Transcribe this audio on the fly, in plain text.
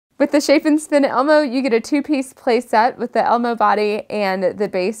With the Shape and Spin Elmo, you get a 2-piece play set with the Elmo body and the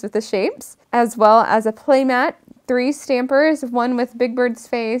base with the shapes, as well as a play mat, 3 stampers, one with Big Bird's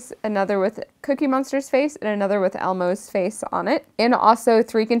face, another with Cookie Monster's face, and another with Elmo's face on it, and also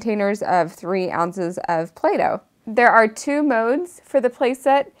 3 containers of 3 ounces of Play-Doh. There are 2 modes for the play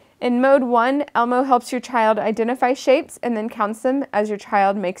set. In mode 1, Elmo helps your child identify shapes and then counts them as your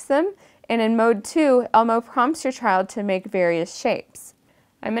child makes them. And in mode 2, Elmo prompts your child to make various shapes.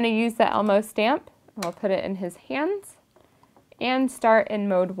 I'm going to use the Elmo stamp. I'll put it in his hands and start in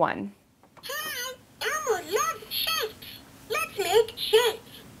mode 1. Hi, Elmo loves shapes. Let's make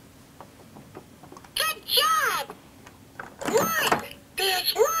shapes. Good job. 1.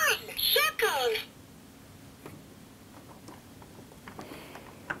 There's 1 circle.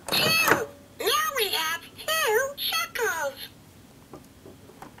 2. Now we have 2 circles.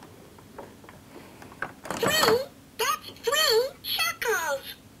 3. That's 3 circles.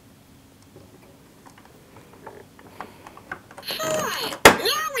 4.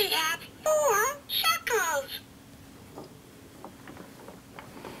 Now we have 4 circles.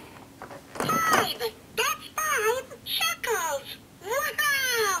 5. That's 5 circles.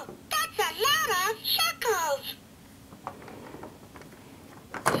 Wow! That's a lot of circles.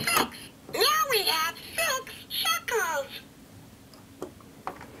 6. Now we have 6 circles.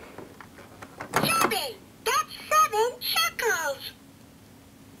 7. That's 7 circles.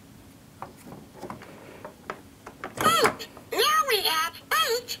 8. Now we have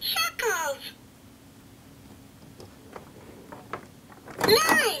 8 circles. 9.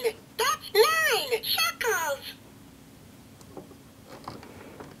 That's 9 circles.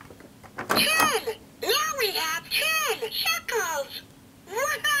 10. Now we have 10 circles.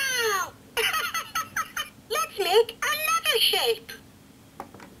 Wow! Let's make another shape.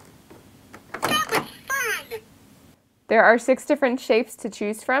 That was fun. There are 6 different shapes to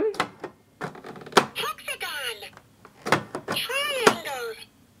choose from. Hexagon. Triangle.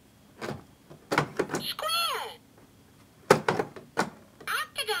 Square.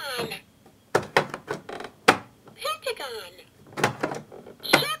 Octagon. Pentagon.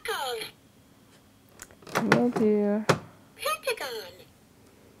 Circle. We'll do Pentagon.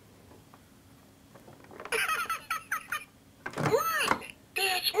 1.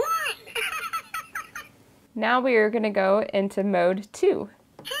 There's 1. Now we are going to go into mode 2.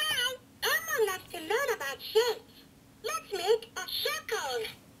 Hi, Elmo loves to learn about shapes. Let's make a circle.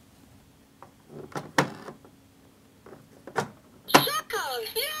 Circle.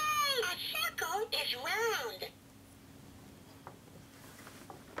 Yay! A circle is round.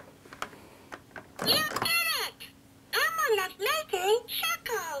 You did it! Elmo loves making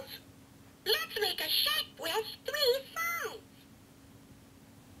circles. Let's make a shape with 3 sides.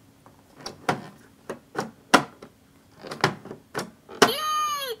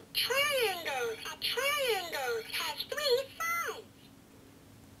 Yay! Triangle. A triangle has 3 sides.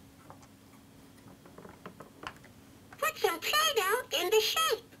 Put some Play-Doh in the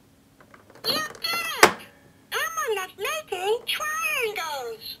shape. You did it! Elmo loves making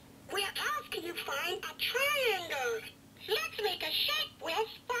triangles. Where else can you find a triangle? Let's make a shape with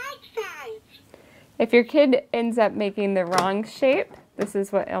 5 sides. If your kid ends up making the wrong shape, this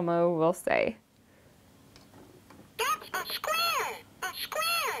is what Elmo will say. That's a square. A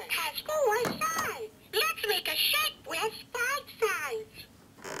square has 4 sides. Let's make a shape with 5 sides.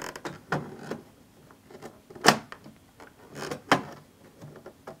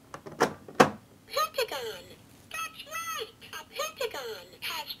 Pentagon. That's right. A pentagon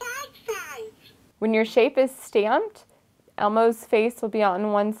has 5 sides. When your shape is stamped, Elmo's face will be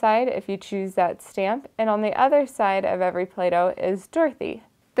on one side if you choose that stamp, and on the other side of every Play-Doh is Dorothy.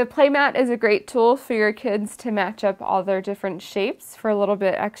 The playmat is a great tool for your kids to match up all their different shapes for a little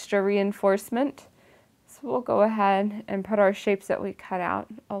bit extra reinforcement. So we'll go ahead and put our shapes that we cut out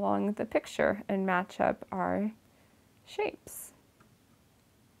along the picture and match up our shapes.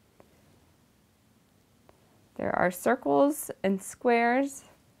 There are circles and squares,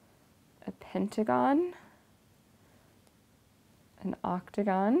 a pentagon, an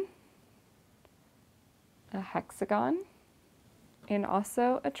octagon, a hexagon, and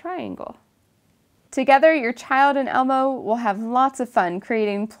also a triangle. Together, your child and Elmo will have lots of fun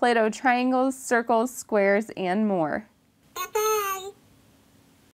creating Play-Doh triangles, circles, squares, and more. Bye-bye.